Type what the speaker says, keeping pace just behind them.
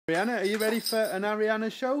Arianna, are you ready for an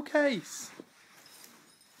Arianna showcase?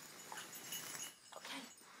 Okay,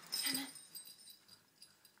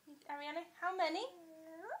 Arianna, how many?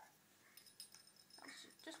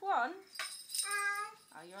 Just one?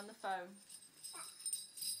 Oh, you're on the phone.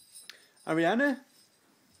 Arianna,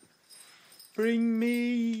 bring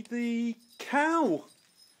me the cow.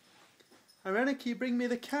 Arianna, can you bring me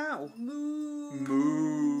the cow? Moo.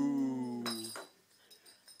 Moo.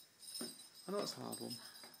 I know it's a hard one.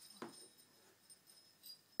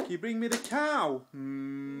 Can you bring me the cow?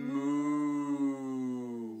 Moo.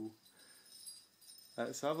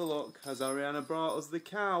 Let's have a look. Has Arianna brought us the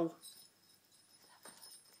cow?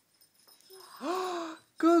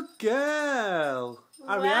 Good girl!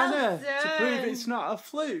 Arianna, Well to prove it's not a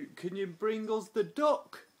fluke, can you bring us the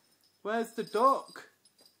duck? Where's the duck?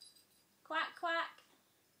 Quack, quack.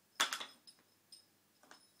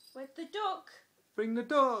 Where's the duck? Bring the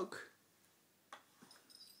duck.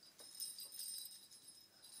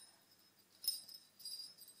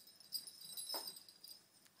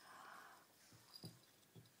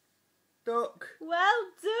 Duck.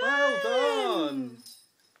 Well done! Well done!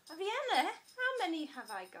 Arianna, how many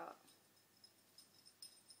have I got?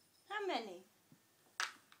 How many?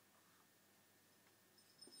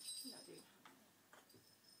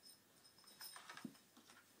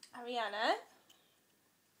 Arianna,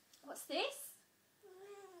 what's this?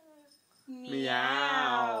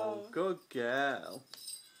 Meow. Good girl.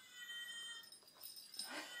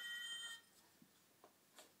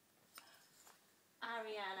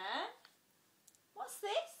 Arianna, what's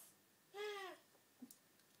this?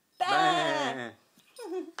 Bear. Bear. How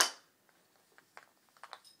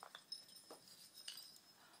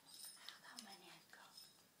many I've got?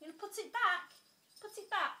 You gonna put it back? Put it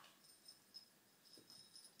back.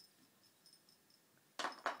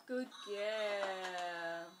 Good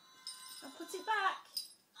girl. Now put it back.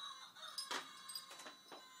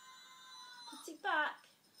 Put it back.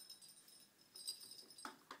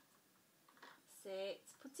 Sit.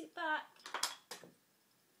 Put it back.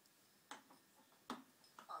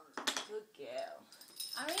 Good girl.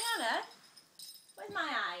 Arianna, where's my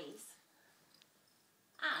eyes?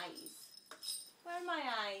 Eyes. Where are my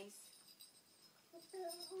eyes?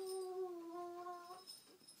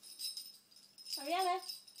 Arianna,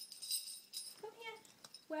 come here.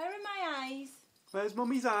 Where are my eyes? Where's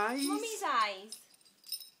Mummy's eyes? Mummy's eyes.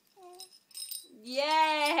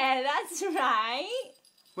 Yeah, that's right.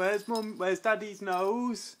 Where's Daddy's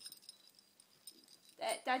nose?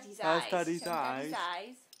 Daddy's Where's eyes. Daddy's Daddy's eyes?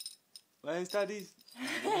 eyes. Where's Daddy's...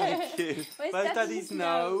 Thank you. Where's Daddy's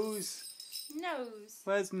nose? Nose.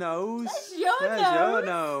 Where's nose? Where's your Where's nose? your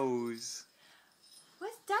nose?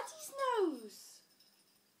 Where's Daddy's nose?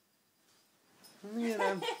 Yeah,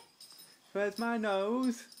 then. Where's my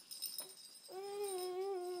nose?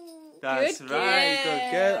 That's Good right, girl.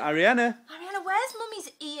 good girl. Arianna. Arianna, where's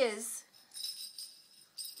Mummy's ears?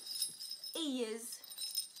 Ears.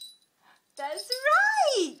 That's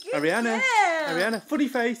right. Good Arianna. girl. Arianna, funny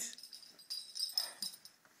face.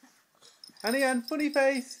 And again, funny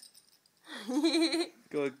face.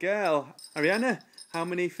 Good girl. Arianna, how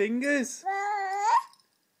many fingers?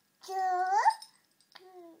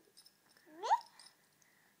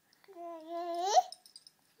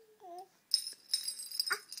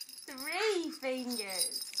 3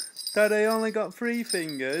 fingers. Daddy only got 3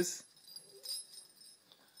 fingers.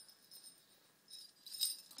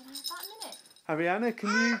 Can I have that a minute?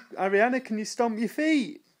 Arianna, can you stomp your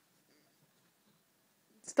feet?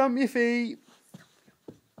 Stomp your feet.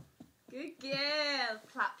 Good girl.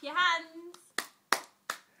 Clap your hands.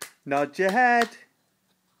 Nod your head.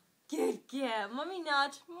 Good girl. Mummy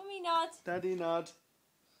nod. Mummy nod. Daddy nod.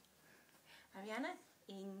 Arianna.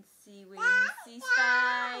 Incy wincy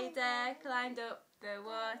spider climbed up the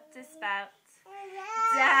water spout.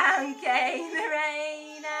 Down came the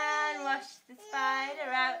rain and washed the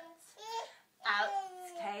spider out. Out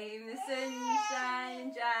came the sunshine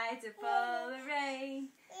and dried up all the rain.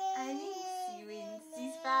 And Incy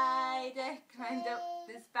wincy spider climbed up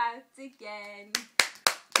the spout again.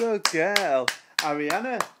 Good girl.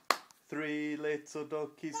 Arianna. 3 little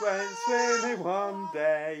duckies went swimming one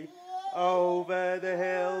day, over the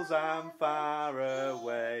hills and far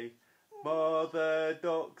away. Mother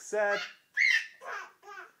duck said,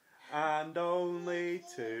 and only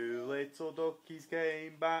 2 little duckies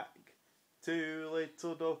came back. 2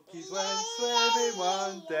 little duckies went swimming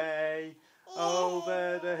one day,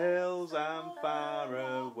 over the hills and far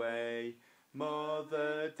away.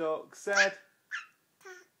 Mother duck said,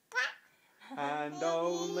 and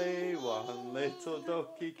only 1 little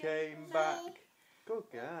ducky came back.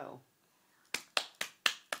 Good girl.